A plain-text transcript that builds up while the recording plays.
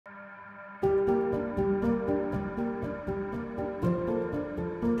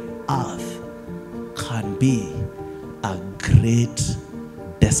be a great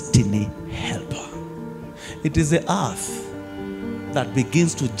destiny helper. It is the earth that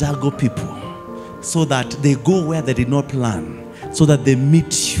begins to juggle people so that they go where they did not plan, so that they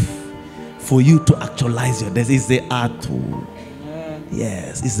meet you for you to actualize your destiny. It's the earth.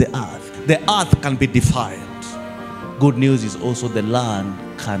 Yes, it's the earth. The earth can be defiled. Good news is also the land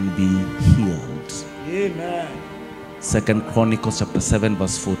can be healed. Amen. 2 Chronicles chapter 7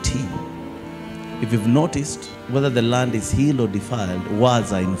 verse 14. If you've noticed, whether the land is healed or defiled,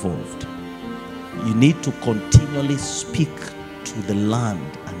 words are involved. You need to continually speak to the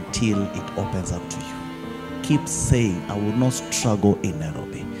land until it opens up to you. Keep saying, I will not struggle in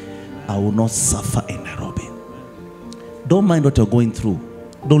Nairobi. I will not suffer in Nairobi. Don't mind what you're going through.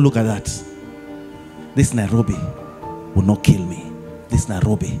 Don't look at that. This Nairobi will not kill me. This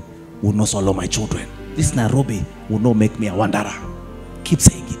Nairobi will not swallow my children. This Nairobi will not make me a wanderer. Keep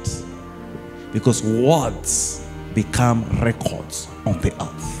saying it. Because words become records on the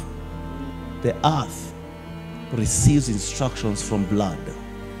earth. The earth receives instructions from blood.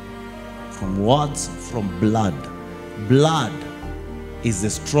 From words, from blood. Blood is the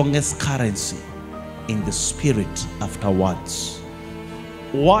strongest currency in the spirit after words.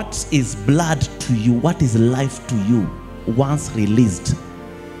 What is blood to you? What is life to you? Once released,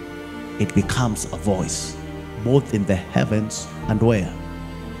 it becomes a voice, both in the heavens and where?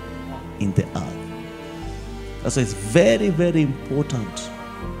 In the earth. That's why it's very, very important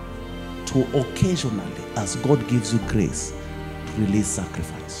to occasionally, as God gives you grace, to release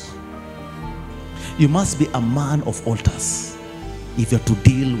sacrifice. You must be a man of altars if you're to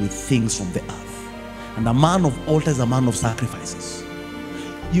deal with things from the earth. And a man of altars is a man of sacrifices.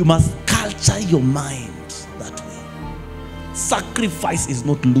 You must culture your mind that way. Sacrifice is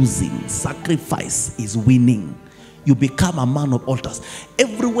not losing. Sacrifice is winning. You become a man of altars.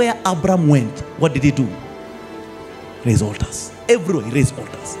 Everywhere Abraham went, what did he do? Raise altars. Everywhere he raised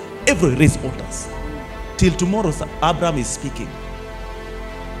altars. Everywhere he raised altars. Till tomorrow, Abraham is speaking.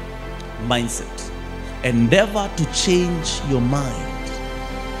 Mindset. Endeavor to change your mind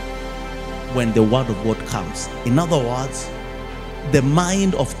when the word of God comes. In other words, the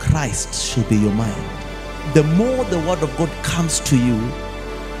mind of Christ should be your mind. The more the word of God comes to you,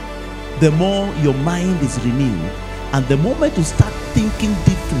 the more your mind is renewed. And the moment you start thinking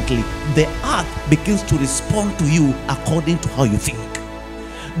differently, the earth begins to respond to you according to how you think.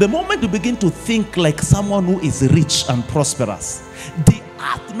 The moment you begin to think like someone who is rich and prosperous, the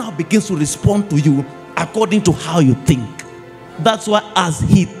earth now begins to respond to you according to how you think. That's why as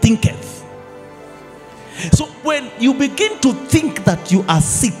he thinketh. So when you begin to think that you are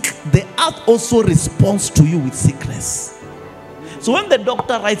sick, the earth also responds to you with sickness. So when the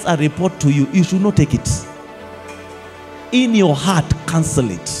doctor writes a report to you, you should not take it. In your heart,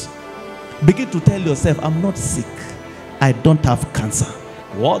 cancel it. Begin to tell yourself, I'm not sick. I don't have cancer.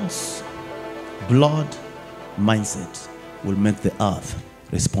 Words, blood, mindset will make the earth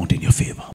respond in your favor.